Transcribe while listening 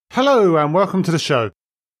Hello and welcome to the show.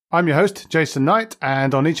 I'm your host, Jason Knight,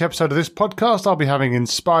 and on each episode of this podcast, I'll be having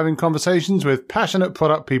inspiring conversations with passionate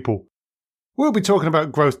product people. We'll be talking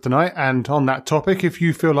about growth tonight, and on that topic, if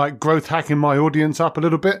you feel like growth hacking my audience up a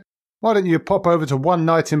little bit, why don't you pop over to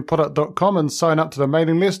onenightinproduct.com and sign up to the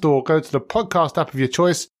mailing list, or go to the podcast app of your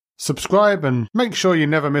choice, subscribe, and make sure you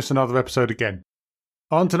never miss another episode again.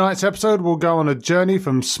 On tonight's episode, we'll go on a journey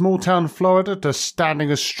from small-town Florida to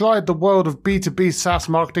standing astride the world of B2B SaaS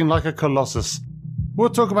marketing like a colossus. We'll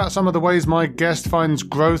talk about some of the ways my guest finds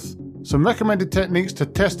growth, some recommended techniques to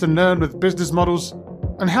test and learn with business models,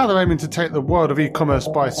 and how they're aiming to take the world of e-commerce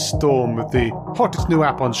by storm with the hottest new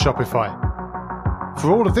app on Shopify.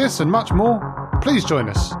 For all of this and much more, please join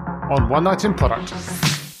us on One Night in Product.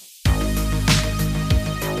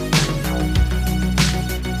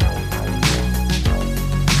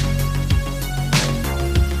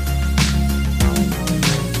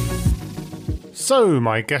 So,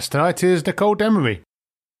 my guest tonight is Nichole DeMeré.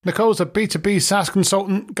 Nichole's a B2B SaaS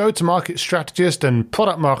consultant, go-to-market strategist, and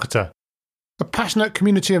product marketer. A passionate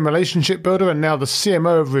community and relationship builder, and now the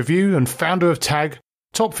CMO of Reeview and founder of Tag,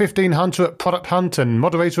 top 15 hunter at Product Hunt, and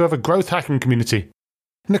moderator of a growth hacking community.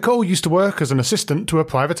 Nichole used to work as an assistant to a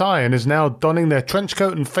private eye and is now donning their trench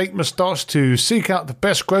coat and fake moustache to seek out the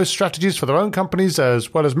best growth strategies for their own companies,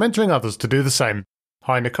 as well as mentoring others to do the same.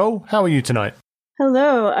 Hi, Nichole. How are you tonight?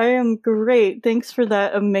 Hello, I am great. Thanks for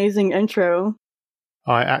that amazing intro.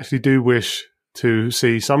 I actually do wish to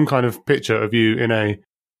see some kind of picture of you in a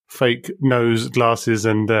fake nose, glasses,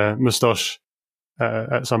 and moustache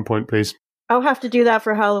at some point, please. I'll have to do that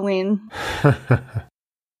for Halloween.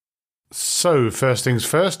 So, first things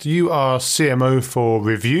first, you are CMO for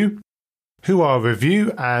Reeview. Who are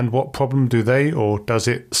Reeview, and what problem do they or does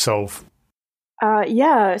it solve?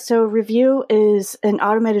 So Reeview is an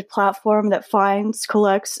automated platform that finds,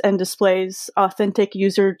 collects, and displays authentic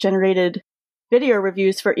user-generated video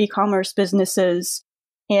reviews for e-commerce businesses.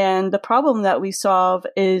 And the problem that we solve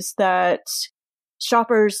is that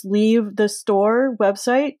shoppers leave the store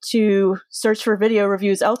website to search for video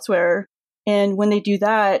reviews elsewhere. And when they do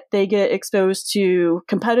that, they get exposed to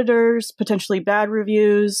competitors, potentially bad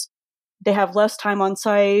reviews. They have less time on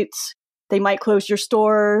site. They might close your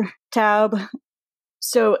store tab.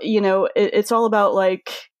 So, it's all about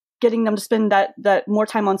getting them to spend that more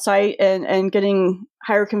time on site and getting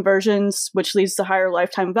higher conversions, which leads to higher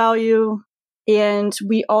lifetime value. And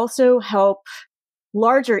we also help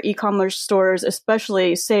larger e-commerce stores,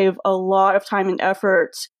 especially, save a lot of time and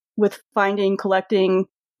effort with finding, collecting,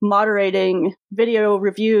 moderating video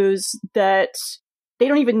reviews that they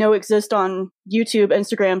don't even know exist on YouTube,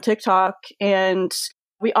 Instagram, TikTok, and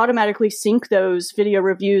we automatically sync those video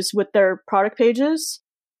reviews with their product pages.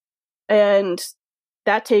 And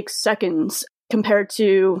that takes seconds compared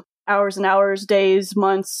to hours and hours, days,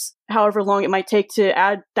 months, however long it might take to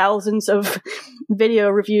add thousands of video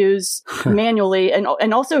reviews manually and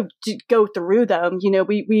also to go through them.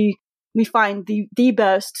 We find the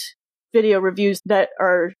best video reviews that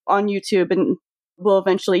are on YouTube, and we'll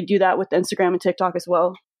eventually do that with Instagram and TikTok as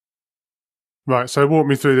well. Right. So walk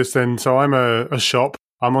me through this then. So I'm a shop.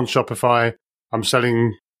 I'm on Shopify. I'm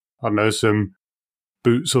selling, I don't know, some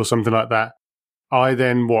boots or something like that. I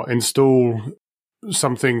then install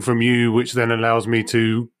something from you, which then allows me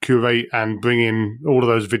to curate and bring in all of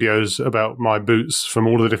those videos about my boots from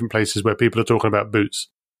all of the different places where people are talking about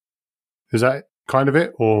boots. Is that kind of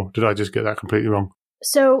it, or did I just get that completely wrong?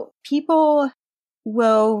 So people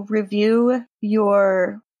will review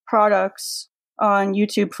your products on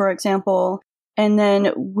YouTube, for example, and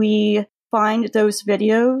then we find those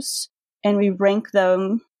videos and we rank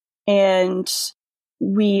them, and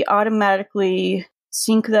we automatically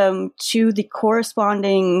sync them to the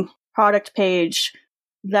corresponding product page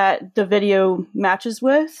that the video matches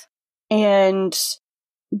with. And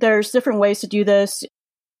there's different ways to do this.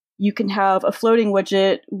 You can have a floating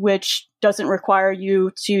widget, which doesn't require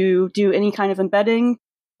you to do any kind of embedding,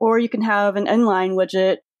 or you can have an inline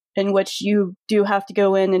widget in which you do have to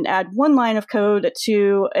go in and add one line of code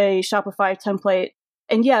to a Shopify template.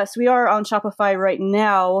 And yes, we are on Shopify right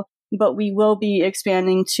now, but we will be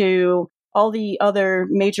expanding to all the other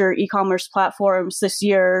major e-commerce platforms this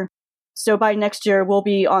year. So by next year, we'll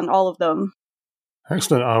be on all of them.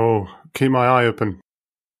 Excellent. I will keep my eye open.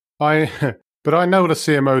 But I know what a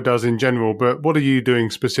CMO does in general, but what are you doing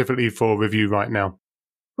specifically for Reeview right now?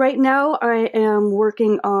 Right now, I am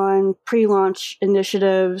working on pre-launch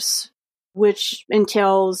initiatives, which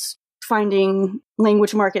entails finding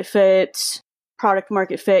language market fit, product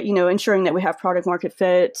market fit, ensuring that we have product market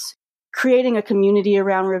fit, creating a community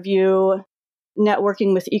around Reeview,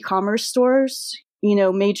 networking with e-commerce stores,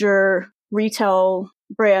 major retail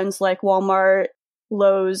brands like Walmart,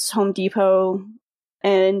 Lowe's, Home Depot,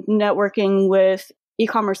 and networking with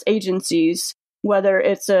e-commerce agencies, whether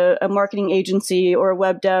it's a marketing agency or a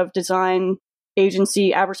web dev design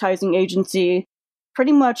agency, advertising agency,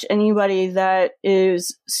 pretty much anybody that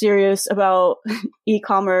is serious about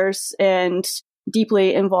e-commerce and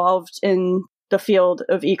deeply involved in the field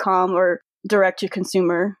of e-com or direct to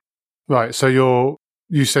consumer. Right. So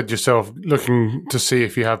you said yourself looking to see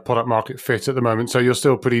if you have product market fit at the moment. So you're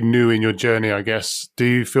still pretty new in your journey, I guess. Do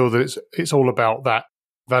you feel that it's all about that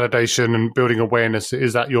validation and building awareness?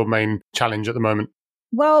 Is that your main challenge at the moment?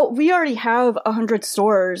 Well, we already have 100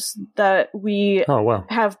 stores that we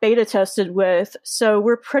have beta tested with. So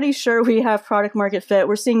we're pretty sure we have product market fit.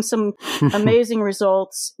 We're seeing some amazing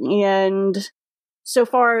results. And so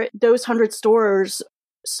far, those 100 stores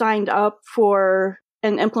signed up for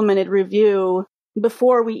an implemented review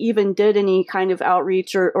before we even did any kind of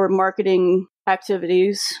outreach or marketing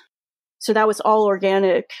activities. So that was all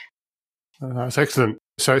organic. That's excellent.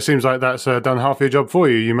 So it seems like that's done half your job for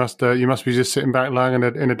you. You must be just sitting back lying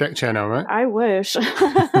in a deck chair now, right? I wish.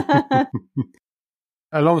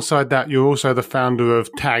 Alongside that, you're also the founder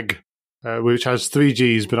of Tag, which has 3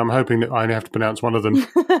 Gs, but I'm hoping that I only have to pronounce one of them.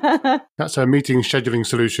 That's a meeting scheduling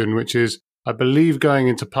solution, which is, I believe, going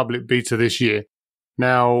into public beta this year.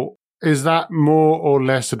 Now, is that more or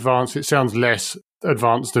less advanced? It sounds less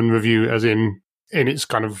advanced than Review, as in its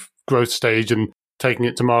kind of growth stage and taking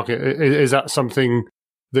it to market. Is that something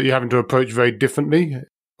that you're having to approach very differently?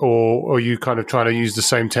 Or are you kind of trying to use the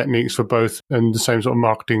same techniques for both and the same sort of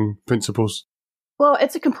marketing principles? Well,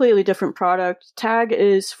 it's a completely different product. Tag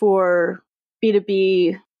is for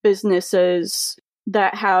B2B businesses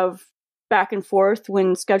that have back and forth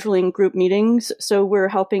when scheduling group meetings. So we're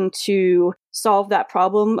helping to solve that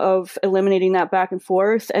problem of eliminating that back and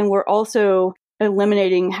forth. And we're also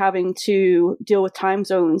eliminating having to deal with time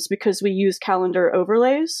zones because we use calendar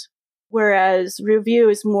overlays. Whereas Review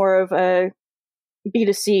is more of a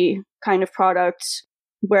B2C kind of product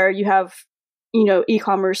where you have,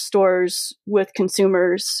 e-commerce stores with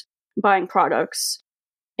consumers buying products.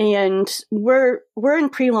 And we're in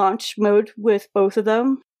pre-launch mode with both of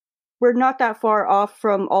them. We're not that far off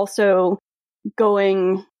from also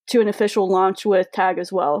going to an official launch with Tag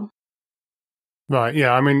as well. Right.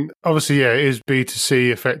 Yeah. I mean, obviously, yeah, it is B2C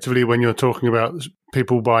effectively when you're talking about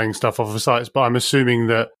people buying stuff off of sites, but I'm assuming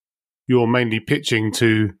that you're mainly pitching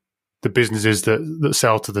to the businesses that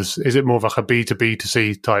sell to this. Is it more of like a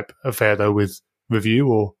B2B2C type affair though with Review,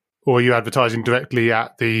 or are you advertising directly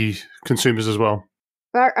at the consumers as well?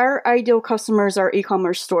 Our ideal customers are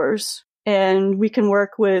e-commerce stores, and we can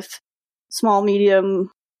work with small, medium,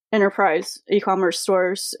 enterprise e-commerce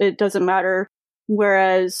stores. It doesn't matter.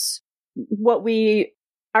 Whereas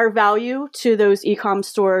our value to those e-com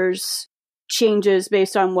stores changes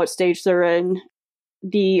based on what stage they're in.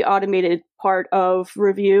 The automated part of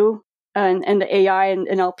Review and the AI and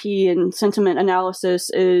NLP and sentiment analysis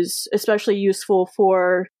is especially useful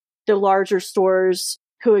for the larger stores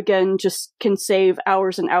who, again, just can save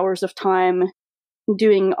hours and hours of time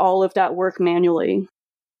doing all of that work manually.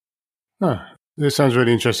 Oh, this sounds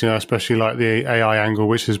really interesting. I especially like the AI angle,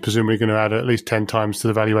 which is presumably going to add at least 10 times to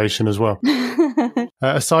the valuation as well.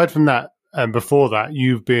 Aside from that, and before that,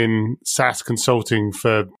 you've been SaaS consulting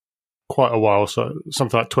for quite a while, so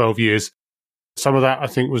something like 12 years. Some of that, I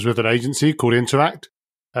think, was with an agency called Interact,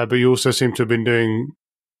 but you also seem to have been doing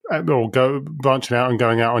branching out and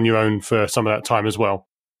going out on your own for some of that time as well.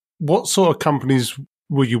 What sort of companies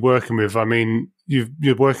were you working with? I mean,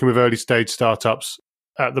 you're working with early stage startups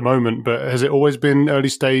at the moment, but has it always been early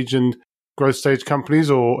stage and growth stage companies,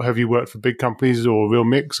 or have you worked for big companies or real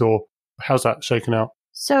mix, or how's that shaken out?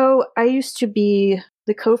 So I used to be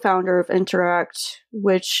the co-founder of Interact,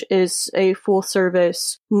 which is a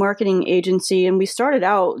full-service marketing agency. And we started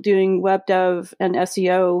out doing web dev and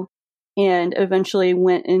SEO and eventually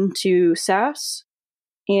went into SaaS.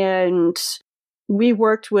 And we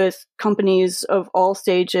worked with companies of all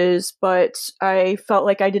stages, but I felt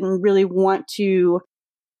like I didn't really want to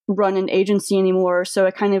run an agency anymore. So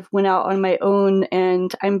I kind of went out on my own,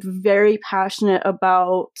 and I'm very passionate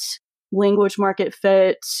about language market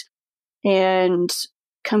fit and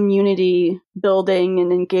community building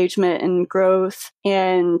and engagement and growth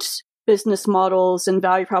and business models and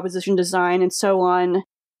value proposition design and so on.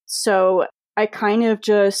 So I kind of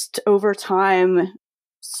just over time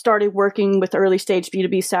started working with early stage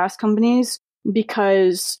B2B SaaS companies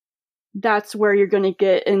because that's where you're going to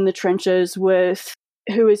get in the trenches with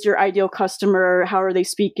who is your ideal customer, how are they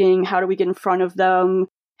speaking, how do we get in front of them,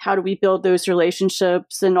 how do we build those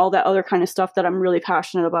relationships, and all that other kind of stuff that I'm really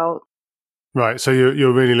passionate about. Right. So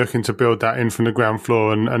you're really looking to build that in from the ground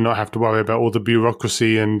floor and not have to worry about all the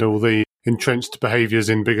bureaucracy and all the entrenched behaviors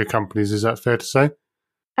in bigger companies. Is that fair to say?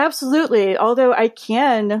 Absolutely. Although I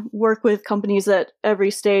can work with companies at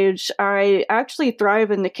every stage, I actually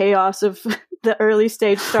thrive in the chaos of the early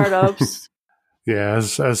stage startups. Yeah,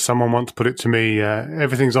 as someone once put it to me,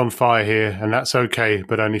 everything's on fire here, and that's okay,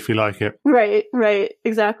 but only if you like it. Right,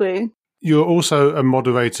 exactly. You're also a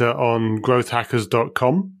moderator on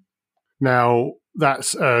growthhackers.com. Now,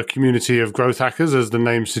 that's a community of growth hackers, as the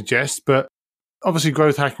name suggests, but obviously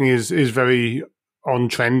growth hacking is very on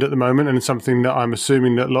trend at the moment, and it's something that I'm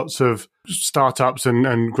assuming that lots of startups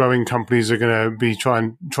and growing companies are going to be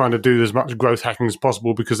trying to do as much growth hacking as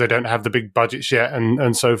possible because they don't have the big budgets yet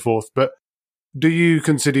and so forth. But do you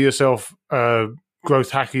consider yourself a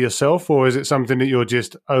growth hacker yourself, or is it something that you're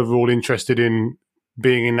just overall interested in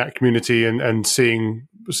being in that community and seeing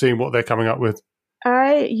what they're coming up with?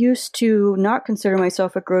 I used to not consider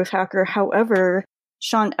myself a growth hacker. However,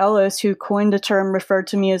 Sean Ellis, who coined the term, referred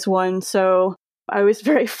to me as one, so I was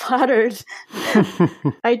very flattered.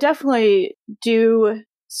 I definitely do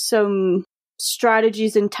some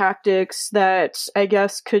strategies and tactics that I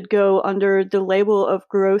guess could go under the label of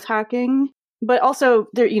growth hacking. But also,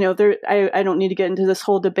 I don't need to get into this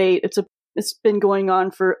whole debate. It's been going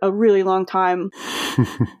on for a really long time.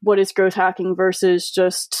 What is growth hacking versus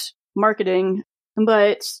just marketing?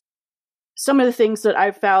 But some of the things that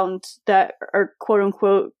I've found that are quote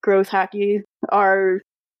unquote growth hacky are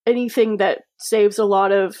anything that saves a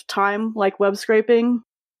lot of time, like web scraping.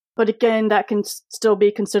 But again, that can still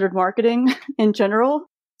be considered marketing in general.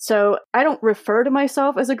 So I don't refer to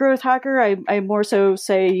myself as a growth hacker. I more so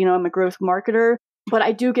say, I'm a growth marketer, but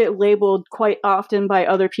I do get labeled quite often by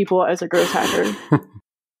other people as a growth hacker.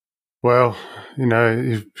 Well,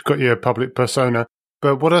 you've got your public persona.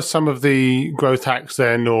 But what are some of the growth hacks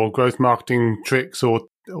then, or growth marketing tricks or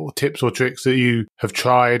tips or tricks that you have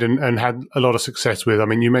tried and had a lot of success with? I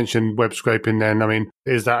mean, you mentioned web scraping then. I mean,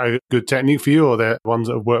 is that a good technique for you, or are there ones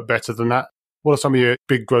that have worked better than that? What are some of your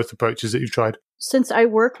big growth approaches that you've tried? Since I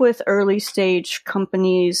work with early stage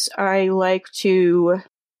companies, I like to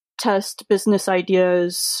test business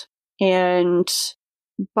ideas, and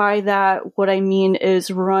by that, what I mean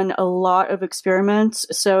is run a lot of experiments.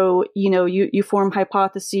 So, you form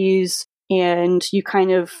hypotheses and you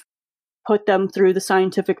kind of put them through the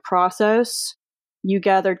scientific process. You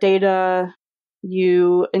gather data,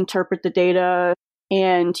 you interpret the data,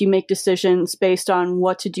 and you make decisions based on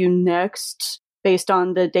what to do next, based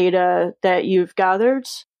on the data that you've gathered.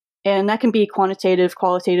 And that can be quantitative,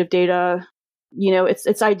 qualitative data.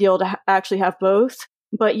 It's ideal to actually have both.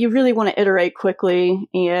 But you really want to iterate quickly,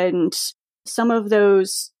 and some of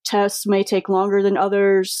those tests may take longer than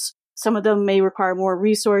others. Some of them may require more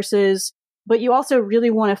resources, but you also really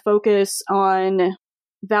want to focus on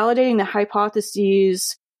validating the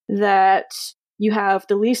hypotheses that you have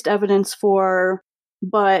the least evidence for,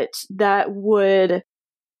 but that would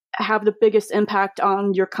have the biggest impact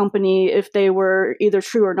on your company if they were either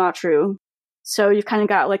true or not true. So you've kind of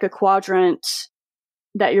got like a quadrant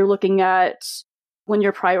that you're looking at when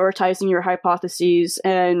you're prioritizing your hypotheses.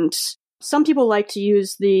 And some people like to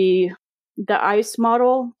use the ICE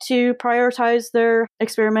model to prioritize their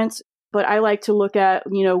experiments, but I like to look at,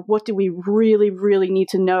 what do we really, really need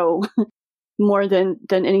to know more than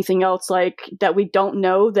anything else, like that we don't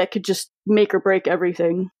know that could just make or break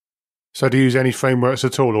everything. So do you use any frameworks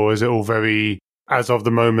at all, or is it all very as of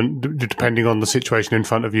the moment, depending on the situation in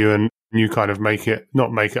front of you, and you kind of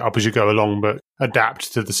not make it up as you go along, but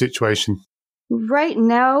adapt to the situation? Right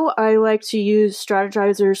now, I like to use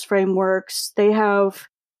strategizers frameworks. They have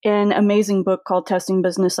an amazing book called Testing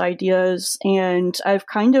Business Ideas, and I've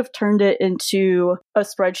kind of turned it into a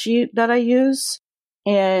spreadsheet that I use.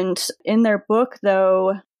 And in their book,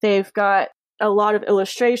 though, they've got a lot of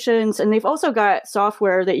illustrations, and they've also got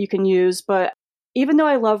software that you can use. But even though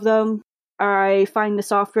I love them, I find the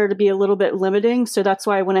software to be a little bit limiting. So that's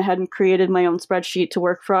why I went ahead and created my own spreadsheet to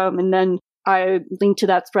work from. And then I link to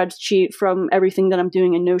that spreadsheet from everything that I'm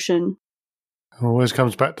doing in Notion. Always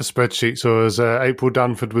comes back to spreadsheets, or as April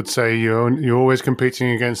Dunford would say, you're always competing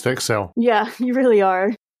against Excel. Yeah, you really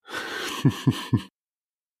are.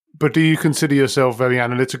 But do you consider yourself very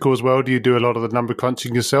analytical as well? Do you do a lot of the number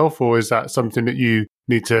crunching yourself, or is that something that you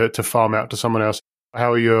need to farm out to someone else?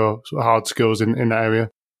 How are your hard skills in that area?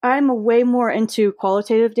 I'm way more into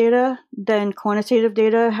qualitative data than quantitative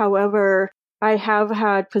data. However, I have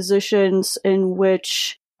had positions in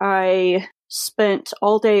which I spent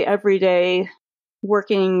all day, every day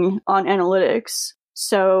working on analytics.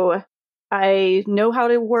 So I know how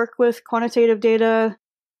to work with quantitative data.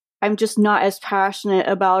 I'm just not as passionate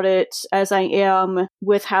about it as I am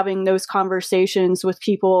with having those conversations with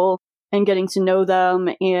people and getting to know them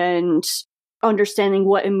and understanding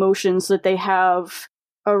what emotions that they have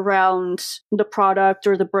around the product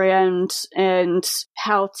or the brand and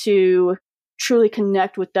how to truly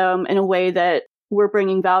connect with them in a way that we're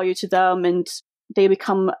bringing value to them and they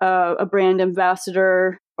become a brand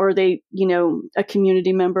ambassador or they, a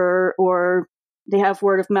community member or they have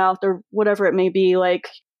word of mouth or whatever it may be. Like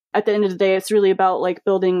at the end of the day, it's really about like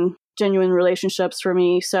building genuine relationships for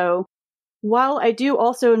me. So while I do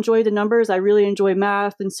also enjoy the numbers, I really enjoy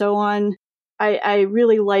math and so on. I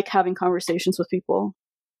really like having conversations with people.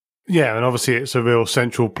 Yeah, and obviously it's a real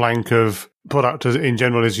central plank of product in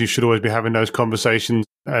general is you should always be having those conversations.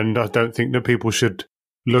 And I don't think that people should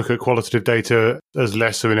look at qualitative data as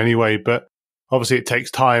lesser in any way, but obviously it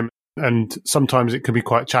takes time and sometimes it can be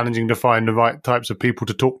quite challenging to find the right types of people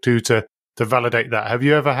to talk to validate that. Have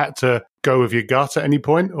you ever had to go with your gut at any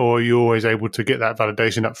point or are you always able to get that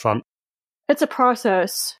validation up front? It's a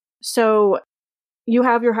process. So you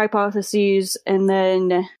have your hypotheses and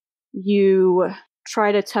then you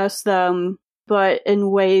try to test them, but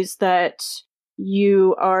in ways that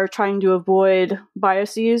you are trying to avoid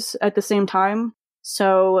biases at the same time.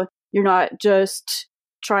 So you're not just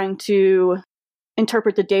trying to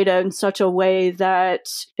interpret the data in such a way that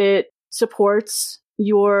it supports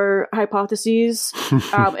your hypotheses.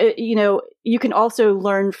 You can also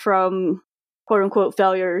learn from quote unquote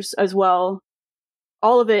failures as well.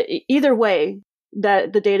 All of it, either way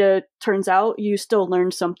that the data turns out, you still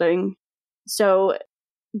learn something. So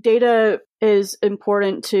data is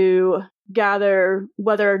important to gather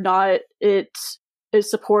whether or not it is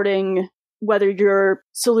supporting whether your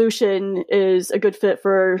solution is a good fit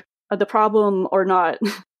for the problem or not.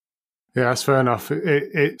 Yeah, that's fair enough.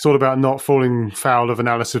 It's all about not falling foul of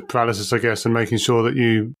analysis paralysis, I guess, and making sure that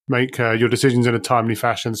you make your decisions in a timely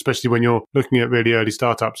fashion, especially when you're looking at really early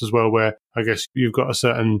startups as well, where I guess you've got a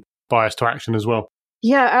certain bias to action as well.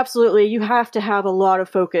 Yeah, absolutely. You have to have a lot of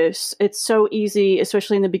focus. It's so easy,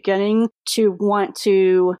 especially in the beginning, to want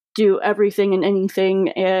to do everything and anything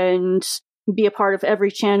and be a part of every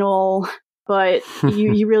channel. But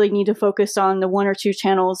you really need to focus on the one or two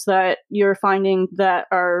channels that you're finding that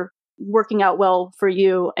are working out well for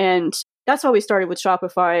you. And that's why we started with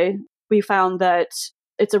Shopify. We found that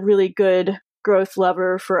it's a really good growth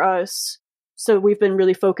lever for us. So we've been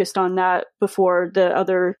really focused on that before the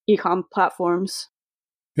other e-com platforms.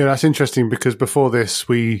 Yeah, that's interesting because before this,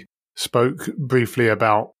 we spoke briefly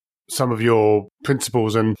about some of your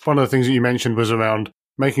principles. And one of the things that you mentioned was around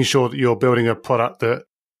making sure that you're building a product that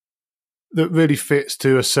really fits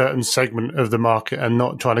to a certain segment of the market and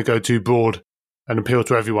not trying to go too broad and appeal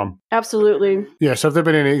to everyone. Absolutely. Yeah. So have there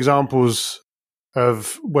been any examples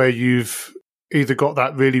of where you've either got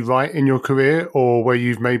that really right in your career or where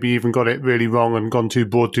you've maybe even got it really wrong and gone too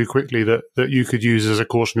broad too quickly that you could use as a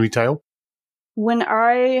cautionary tale? When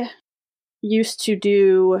I used to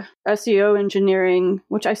do SEO engineering,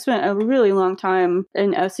 which I spent a really long time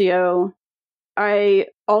in SEO, I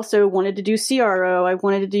also wanted to do CRO. I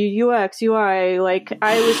wanted to do UX, UI. Like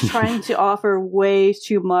I was trying to offer way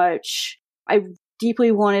too much. I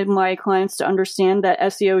deeply wanted my clients to understand that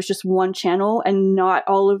SEO is just one channel and not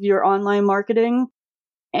all of your online marketing.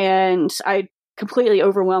 And I completely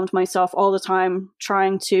overwhelmed myself all the time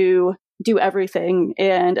trying to do everything.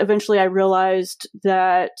 And eventually I realized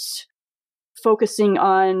that focusing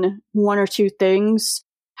on one or two things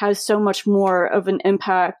has so much more of an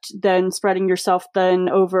impact than spreading yourself thin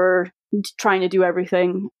over trying to do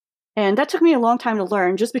everything. And that took me a long time to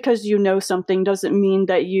learn. Just because you know something doesn't mean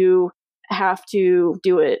that you have to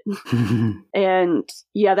do it. And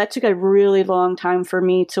yeah, that took a really long time for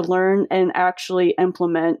me to learn and actually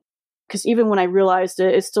implement. Because even when I realized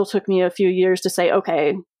it, it still took me a few years to say,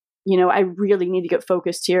 okay, I really need to get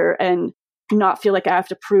focused here and not feel like I have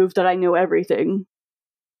to prove that I know everything.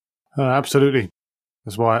 Absolutely.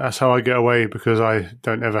 That's how I get away, because I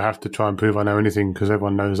don't ever have to try and prove I know anything, because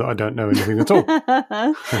everyone knows that I don't know anything at all.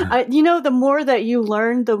 The more that you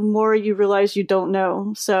learn, the more you realize you don't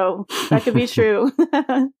know. So that could be true.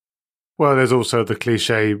 Well, there's also the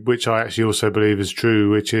cliche, which I actually also believe is true,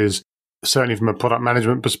 which is certainly from a product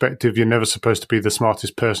management perspective, you're never supposed to be the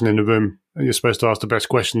smartest person in the room. You're supposed to ask the best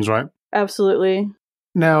questions, right? Absolutely.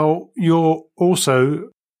 Now, you're also,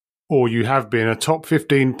 or you have been, a top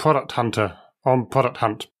 15 product hunter on Product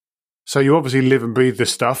Hunt. So you obviously live and breathe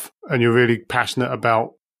this stuff and you're really passionate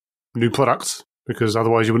about new products, because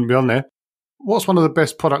otherwise you wouldn't be on there. What's one of the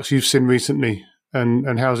best products you've seen recently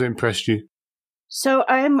and how has it impressed you? So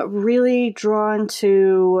I'm really drawn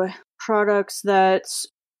to products that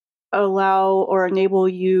allow or enable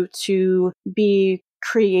you to be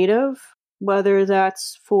creative, whether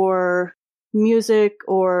that's for music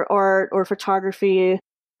or art or photography.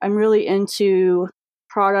 I'm really into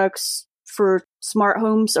products for smart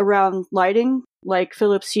homes around lighting, like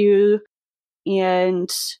Philips Hue, and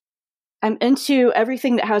I'm into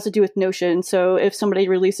everything that has to do with Notion. So if somebody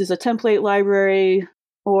releases a template library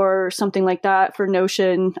or something like that for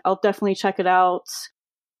Notion, I'll definitely check it out.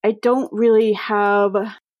 I don't really have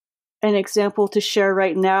an example to share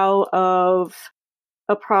right now of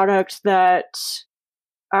a product that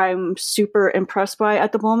I'm super impressed by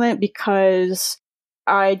at the moment, because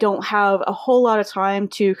I don't have a whole lot of time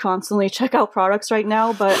to constantly check out products right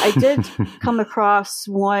now, but I did come across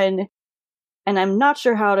one, and I'm not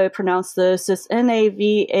sure how to pronounce this. It's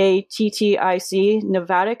Navattic,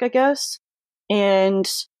 Navatic, I guess. And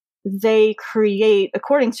they create,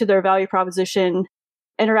 according to their value proposition,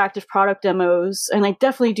 interactive product demos. And I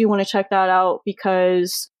definitely do want to check that out,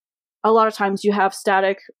 because a lot of times you have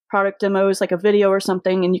static product demos, like a video or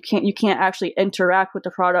something, and you can't actually interact with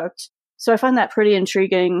the product. So I find that pretty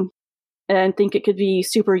intriguing and think it could be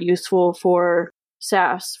super useful for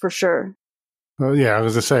SaaS for sure. Well, yeah,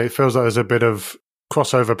 as I say, it feels like there's a bit of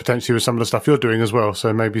crossover potentially with some of the stuff you're doing as well.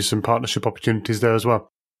 So maybe some partnership opportunities there as well.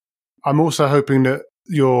 I'm also hoping that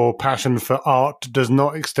your passion for art does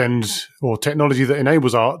not extend, or technology that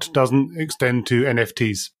enables art doesn't extend to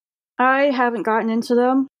NFTs. I haven't gotten into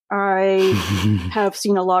them. I have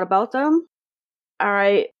seen a lot about them.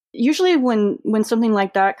 Usually when something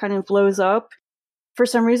like that kind of blows up, for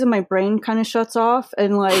some reason my brain kind of shuts off,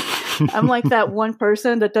 and like I'm like that one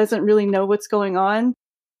person that doesn't really know what's going on,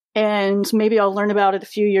 and maybe I'll learn about it a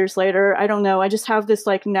few years later. I don't know. I just have this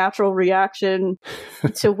like natural reaction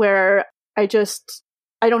to where I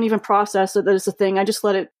don't even process it that it's a thing. I just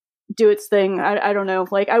let it do its thing. I don't know.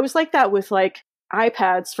 Like I was like that with like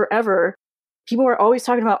iPads forever. People were always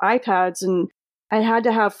talking about iPads, and I had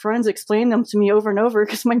to have friends explain them to me over and over,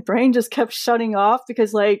 because my brain just kept shutting off,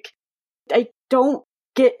 because like I don't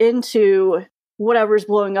get into whatever's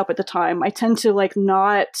blowing up at the time. I tend to like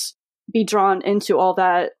not be drawn into all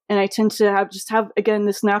that, and I tend to have again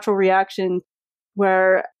this natural reaction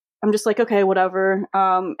where I'm just like, okay, whatever.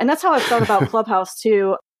 And that's how I've thought about Clubhouse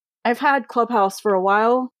too. I've had Clubhouse for a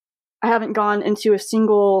while. I haven't gone into a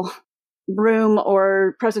single room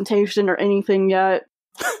or presentation or anything yet.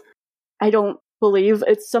 I don't believe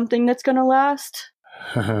it's something that's going to last.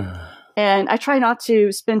 And I try not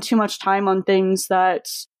to spend too much time on things that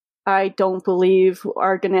I don't believe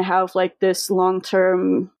are going to have like this not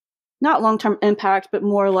long-term impact, but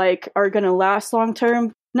more like are going to last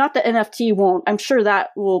long-term. Not that NFT won't. I'm sure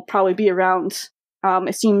that will probably be around.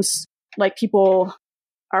 It seems like people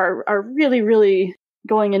are really, really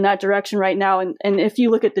going in that direction right now. And if you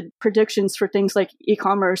look at the predictions for things like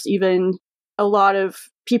e-commerce, even a lot of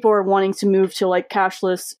people are wanting to move to like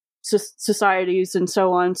cashless societies and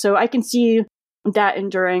so on. So I can see that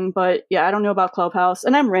enduring, but yeah, I don't know about Clubhouse,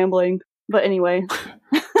 and I'm rambling, but anyway.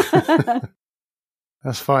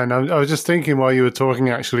 That's fine. I was just thinking while you were talking,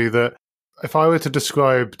 actually, that if I were to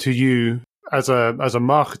describe to you as a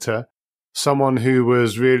marketer, someone who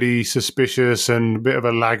was really suspicious and a bit of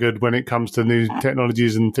a laggard when it comes to new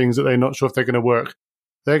technologies and things that they're not sure if they're going to work,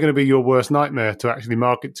 they're going to be your worst nightmare to actually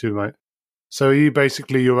market to, right? So are you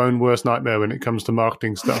basically your own worst nightmare when it comes to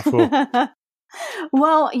marketing stuff? Or?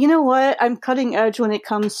 Well, you know what? I'm cutting edge when it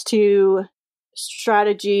comes to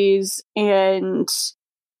strategies and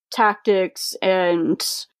tactics and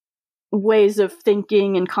ways of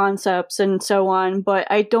thinking and concepts and so on, but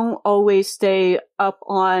I don't always stay up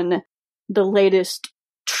on the latest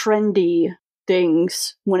trendy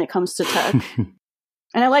things when it comes to tech.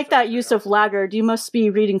 And I like that use of laggard. You must be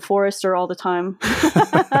reading Forrester all the time.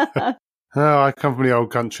 Oh, I come from the old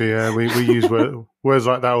country. We use words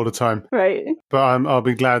like that all the time. Right. But I'll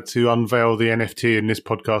be glad to unveil the NFT in this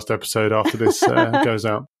podcast episode after this goes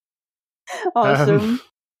out. Awesome.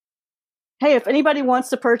 Hey, if anybody wants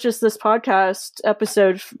to purchase this podcast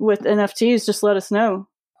episode with NFTs, just let us know.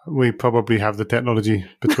 We probably have the technology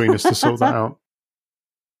between us to sort that out.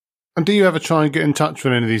 And do you ever try and get in touch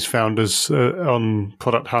with any of these founders on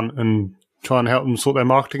Product Hunt and try and help them sort their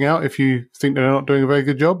marketing out if you think they're not doing a very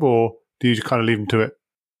good job, or do you just kind of leave them to it?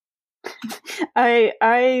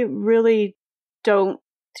 I really don't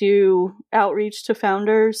do outreach to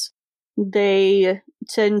founders. They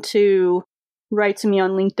tend to write to me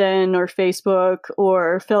on LinkedIn or Facebook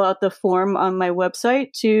or fill out the form on my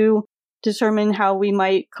website to determine how we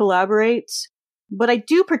might collaborate. But I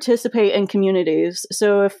do participate in communities.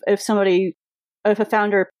 So if a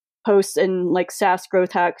founder posts in like SaaS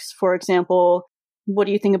growth hacks, for example, what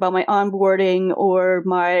do you think about my onboarding or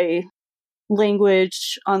my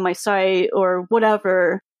language on my site or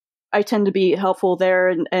whatever, I tend to be helpful there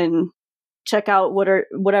and check out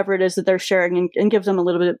whatever it is that they're sharing and give them a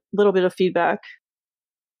little bit of feedback.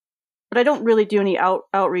 But I don't really do any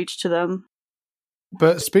outreach to them.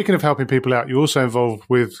 But speaking of helping people out, you're also involved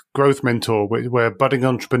with Growth Mentor, where budding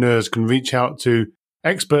entrepreneurs can reach out to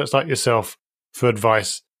experts like yourself for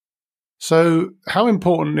advice. So how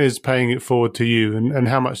important is paying it forward to you, and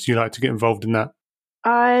how much do you like to get involved in that?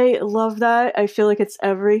 I love that. I feel like it's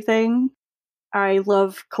everything. I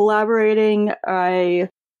love collaborating. I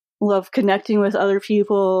love connecting with other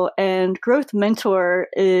people, and Growth Mentor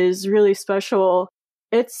is really special.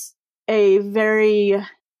 It's a very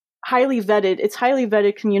highly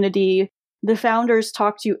vetted community. The founders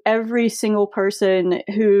talk to every single person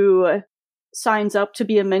who signs up to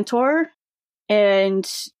be a mentor and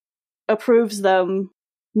approves them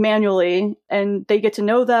manually, and they get to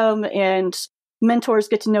know them, and mentors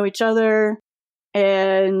get to know each other.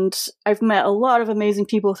 And I've met a lot of amazing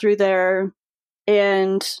people through there.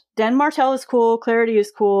 And Dan Martell is cool, Clarity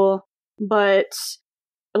is cool, but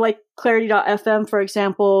like Clarity.fm, for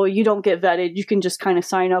example, you don't get vetted. You can just kind of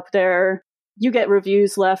sign up there. You get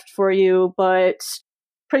reviews left for you, but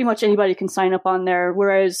pretty much anybody can sign up on there.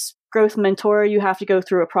 Whereas Growth Mentor, you have to go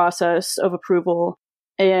through a process of approval.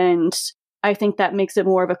 And I think that makes it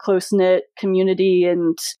more of a close-knit community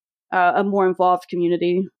and a more involved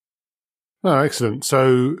community. Oh, excellent.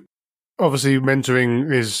 So obviously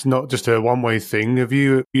mentoring is not just a one-way thing. Have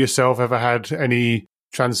you yourself ever had any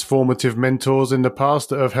transformative mentors in the past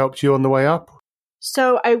that have helped you on the way up?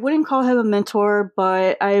 So I wouldn't call him a mentor,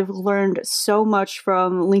 but I've learned so much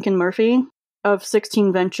from Lincoln Murphy of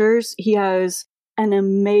 16 Ventures. He has an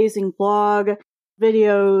amazing blog,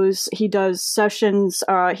 videos, he does sessions.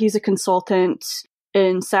 He's a consultant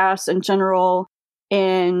in SaaS in general,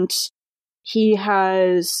 and he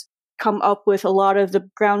has come up with a lot of the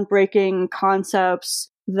groundbreaking concepts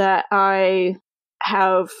that I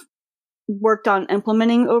have worked on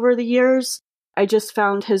implementing over the years. I just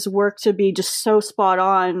found his work to be just so spot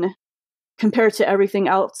on compared to everything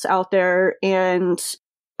else out there. And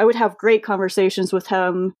I would have great conversations with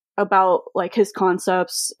him about like his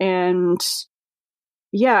concepts. And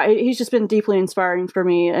yeah, he's just been deeply inspiring for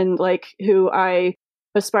me and like who I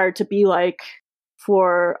aspired to be like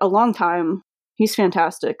for a long time. He's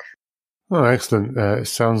fantastic. Oh, excellent. It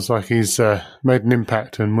sounds like he's made an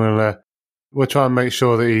impact, and we'll try and make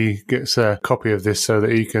sure that he gets a copy of this so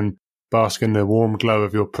that he can bask in the warm glow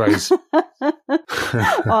of your praise.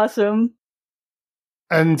 Awesome.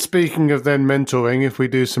 And speaking of then mentoring, if we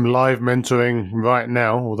do some live mentoring right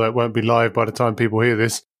now, although it won't be live by the time people hear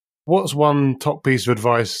this, what's one top piece of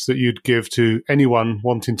advice that you'd give to anyone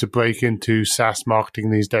wanting to break into SaaS marketing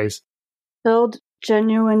these days? Build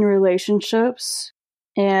genuine relationships.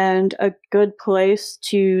 And a good place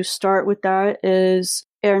to start with that is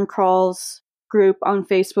Aaron Krall's group on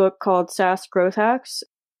Facebook called SaaS Growth Hacks.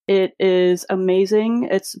 It is amazing.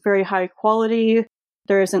 It's very high quality.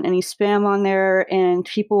 There isn't any spam on there, and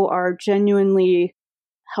people are genuinely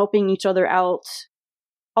helping each other out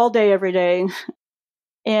all day, every day.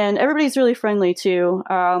 And everybody's really friendly too.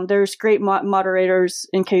 There's great moderators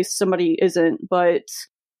in case somebody isn't, but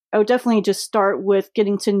I would definitely just start with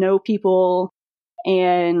getting to know people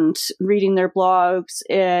and reading their blogs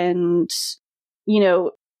and,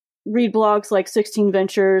 read blogs like 16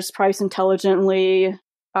 Ventures, Price Intelligently,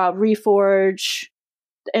 Reforge,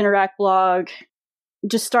 the Interact blog.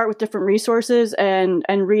 Just start with different resources and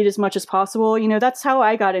read as much as possible. That's how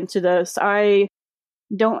I got into this. I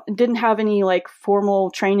didn't have any like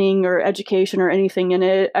formal training or education or anything in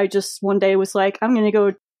it. I just one day was like, I'm going to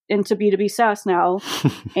go into B2B SaaS now.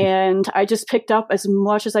 And I just picked up as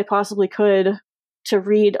much as I possibly could to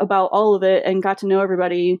read about all of it and got to know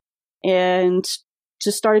everybody and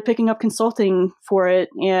just started picking up consulting for it.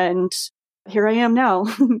 And here I am now.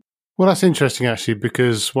 Well, that's interesting actually,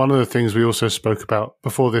 because one of the things we also spoke about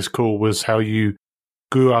before this call was how you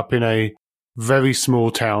grew up in a very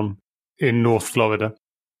small town in North Florida.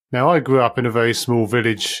 Now, I grew up in a very small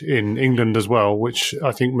village in England as well, which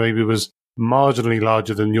I think maybe was marginally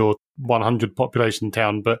larger than your 100 population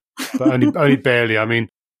town, but only barely. I mean,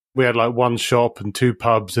 we had like one shop and two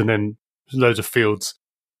pubs and then loads of fields.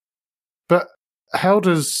 But how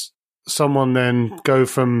does someone then go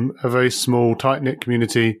from a very small, tight-knit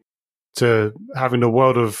community to having a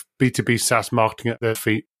world of B2B SaaS marketing at their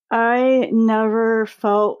feet? I never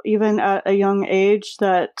felt, even at a young age,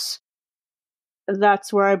 that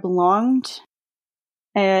that's where I belonged.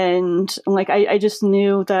 And like, I just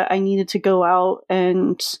knew that I needed to go out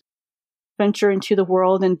and venture into the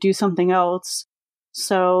world and do something else.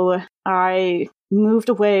 So I moved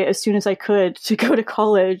away as soon as I could to go to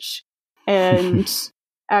college and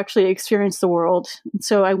actually experience the world.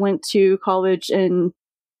 So I went to college in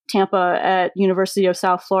Tampa at University of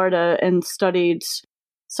South Florida and studied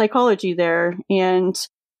psychology there. And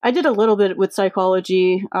I did a little bit with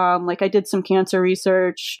psychology. I did some cancer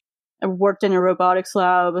research. I worked in a robotics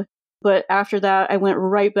lab. But after that, I went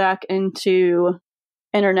right back into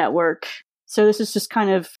internet work. So this is just kind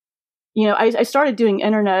of, I started doing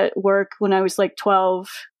internet work when I was 12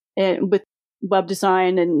 and with web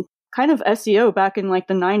design and kind of SEO back in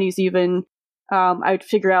the 90s even. I would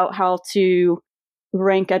figure out how to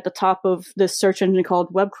rank at the top of this search engine called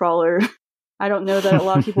web crawler. I don't know that a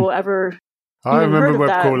lot of people ever I remember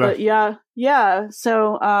web crawler. But yeah.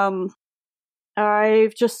 So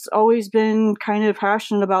I've just always been kind of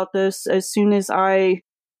passionate about this as soon as I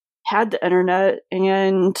had the internet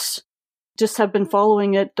and just have been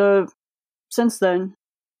following it since then.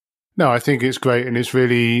 No, I think it's great, and it's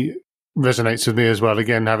really resonates with me as well.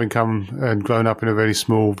 Again, having come and grown up in a very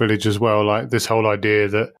small village as well, this whole idea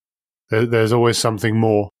that there's always something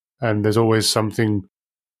more and there's always something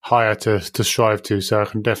higher to strive to. So I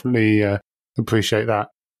can definitely appreciate that.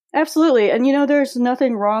 Absolutely. And, there's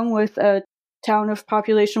nothing wrong with a town of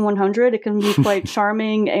population 100. It can be quite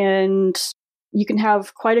charming, and you can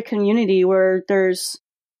have quite a community where there's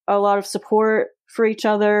a lot of support for each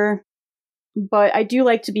other. But I do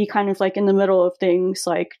like to be kind of in the middle of things,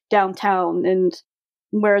 like downtown, and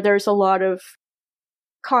where there's a lot of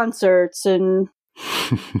concerts and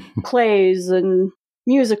plays and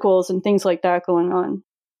musicals and things like that going on.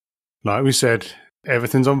 Like we said,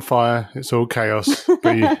 everything's on fire. It's all chaos,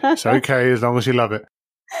 but it's okay as long as you love it.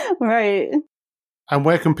 Right. And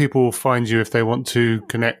where can people find you if they want to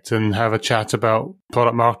connect and have a chat about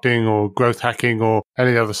product marketing or growth hacking or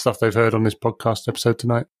any other stuff they've heard on this podcast episode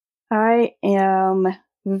tonight? I am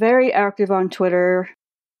very active on Twitter.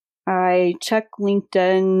 I check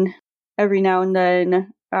LinkedIn every now and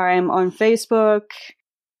then. I'm on Facebook.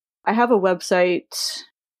 I have a website.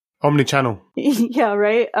 Omnichannel. Yeah,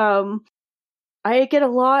 right. I get a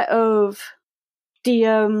lot of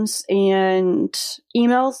DMs and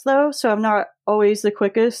emails though, so I'm not always the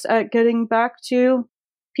quickest at getting back to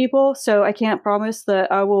people, so I can't promise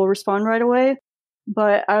that I will respond right away,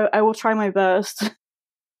 but I will try my best.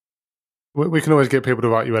 We can always get people to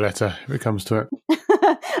write you a letter if it comes to it.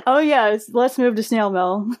 Oh yeah, let's move to snail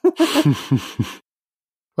mail.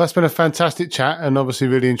 Well, that's been a fantastic chat, and obviously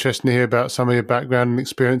really interesting to hear about some of your background and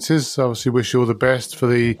experiences. Obviously wish you all the best for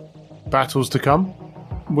the battles to come.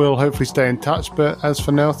 We'll hopefully stay in touch, but as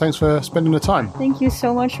for now, thanks for spending the time. Thank you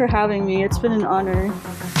so much for having me. It's been an honor.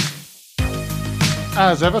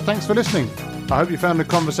 As ever, thanks for listening. I hope you found the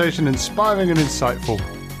conversation inspiring and insightful.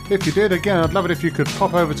 If you did, again, I'd love it if you could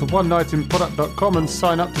pop over to onenightinproduct.com and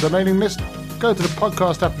sign up to the mailing list. Go to the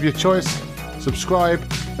podcast app of your choice, subscribe,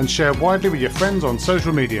 and share widely with your friends on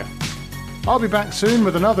social media. I'll be back soon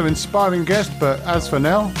with another inspiring guest, but as for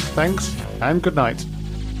now, thanks and good night.